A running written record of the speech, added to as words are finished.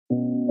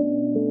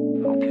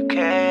you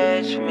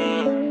catch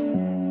me.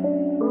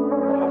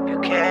 Hope you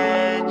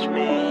catch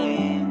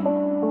me.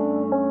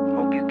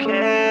 Hope you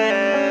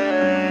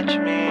catch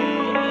me.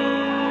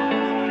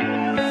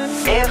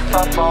 If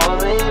I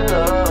fall in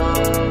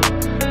love,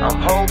 I'm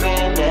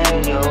hoping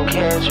that you'll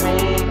catch me.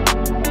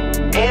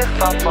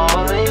 If I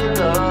fall in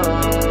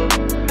love,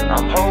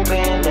 I'm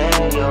hoping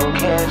that you'll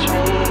catch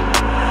me.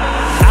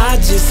 I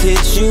just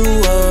hit you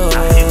up,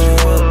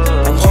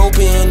 I'm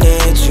hoping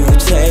that you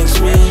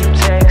text me.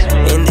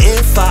 And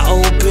if I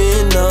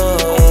open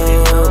up,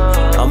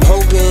 I'm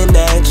hoping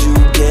that you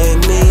get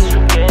me.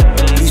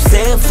 You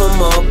sent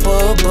from up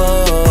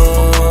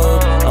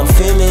above, I'm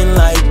feeling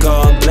like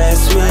God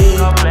bless me.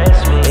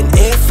 And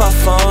if I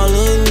fall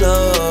in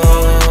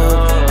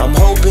love, I'm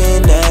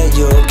hoping that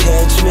you'll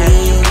catch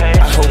me.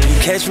 I hope you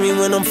catch me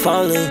when I'm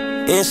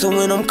falling, answer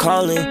when I'm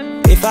calling.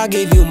 If I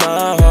give you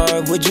my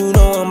heart, would you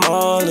know I'm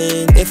all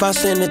in? If I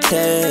send a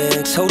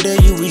text, hope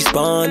that you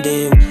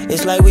responding.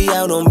 It's like we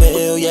out on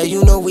bail, yeah,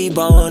 you know we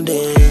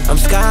bonding. I'm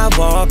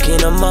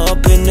skywalking, I'm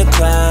up in the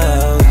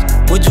clouds.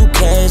 Would you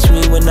catch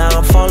me when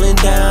I'm falling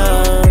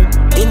down?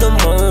 In the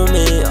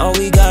moment, all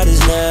we got is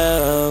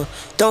now.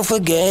 Don't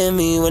forget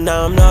me when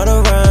I'm not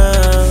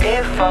around.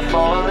 If I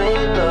fall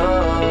in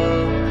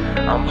love,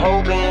 I'm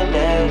hoping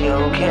that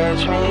you'll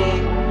catch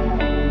me.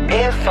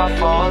 If I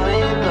fall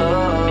in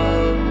love,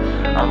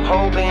 I'm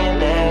hoping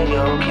that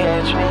you'll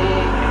catch me.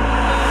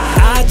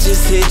 I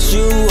just hit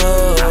you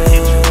up,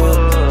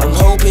 I'm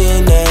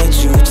hoping that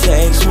you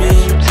text me.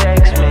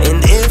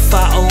 And if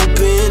I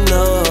open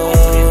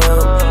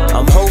up,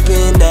 I'm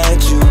hoping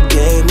that you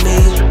get me.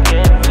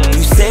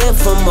 You sent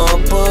from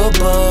up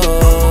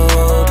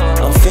above,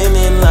 I'm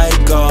feeling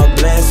like God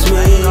bless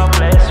me.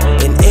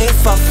 And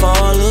if I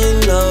fall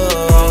in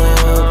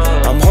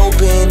love, I'm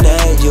hoping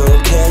that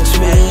you'll catch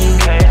me.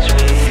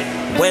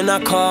 When I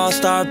call,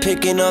 start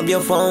picking up your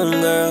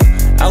phone, girl.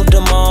 Out the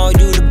mall,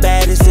 you the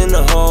baddest in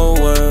the whole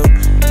world.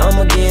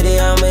 I'ma get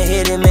it, I'ma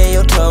hit it, man,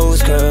 your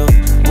toes curl.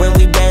 When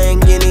we bang,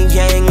 yin and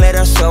yang, let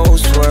our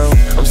souls swirl.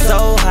 I'm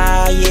so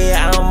high,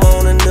 yeah, I'm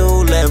on a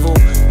new level.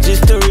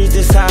 Just to reach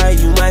this high,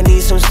 you might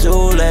need some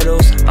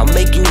stilettos. I'll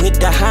make you hit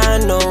the high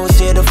notes,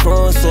 yeah, the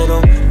floor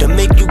settle. To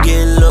make you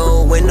get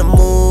low when the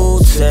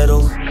mood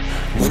settles.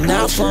 When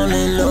I fall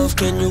in love,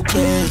 can you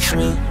catch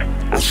me?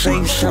 I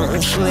say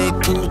something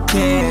slick, can you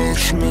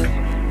catch me?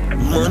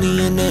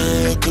 Money in the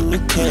air, can you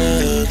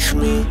catch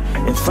me?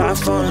 If I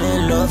fall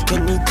in love,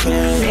 can you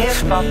catch me?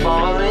 If I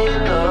fall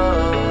in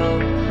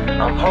love,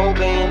 I'm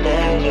hoping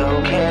that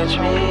you'll catch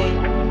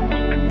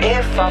me.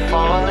 If I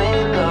fall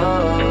in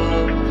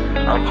love,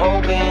 I'm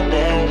hoping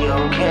that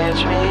you'll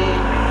catch me.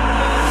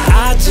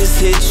 I just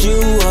hit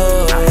you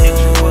up,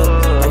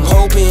 I'm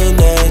hoping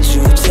that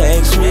you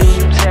text me.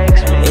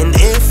 And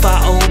if I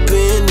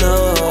open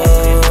up,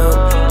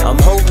 I'm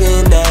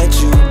hoping that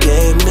you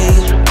get me.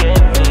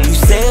 You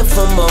sent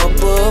from up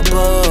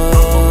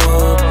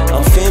above,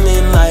 I'm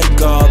feeling like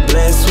God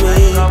bless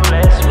me.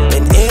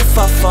 And if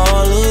I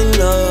fall in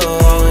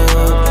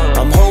love,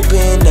 I'm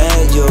hoping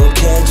that you'll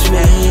catch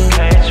me.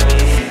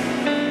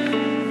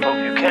 Hope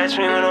you catch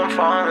me when I'm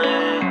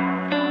falling.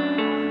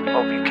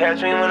 Hope you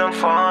catch me when I'm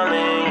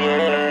falling,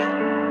 yeah.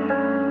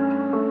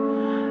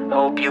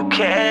 Hope you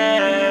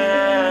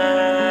catch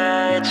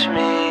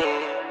me.